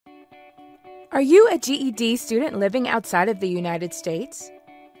Are you a GED student living outside of the United States?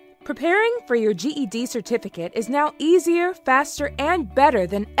 Preparing for your GED certificate is now easier, faster, and better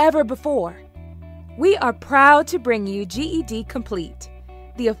than ever before. We are proud to bring you GED Complete,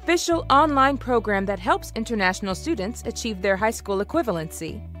 the official online program that helps international students achieve their high school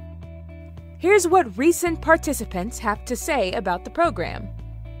equivalency. Here's what recent participants have to say about the program.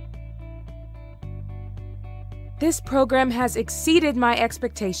 This program has exceeded my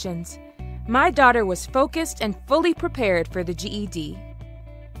expectations. My daughter was focused and fully prepared for the GED.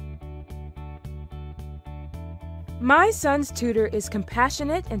 My son's tutor is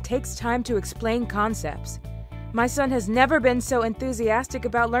compassionate and takes time to explain concepts. My son has never been so enthusiastic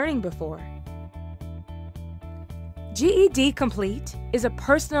about learning before. GED Complete is a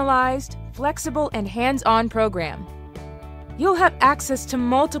personalized, flexible, and hands-on program. You'll have access to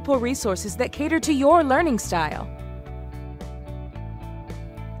multiple resources that cater to your learning style.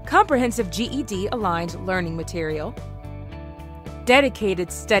 Comprehensive GED-aligned learning material, dedicated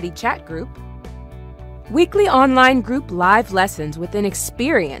study chat group, weekly online group live lessons with an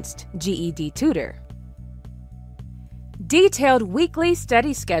experienced GED tutor, detailed weekly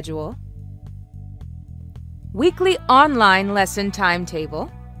study schedule, weekly online lesson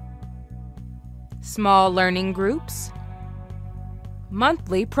timetable, small learning groups,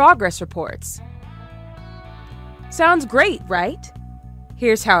 monthly progress reports. Sounds great, right?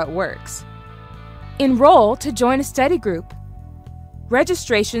 Here's how it works. Enroll to join a study group.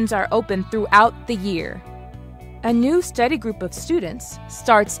 Registrations are open throughout the year. A new study group of students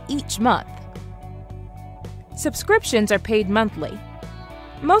starts each month. Subscriptions are paid monthly.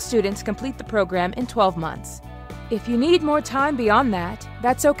 Most students complete the program in 12 months. If you need more time beyond that,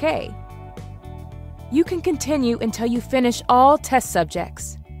 that's okay. You can continue until you finish all test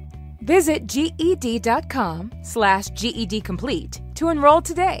subjects. Visit GED.com/GED Complete to enroll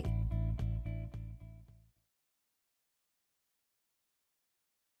today.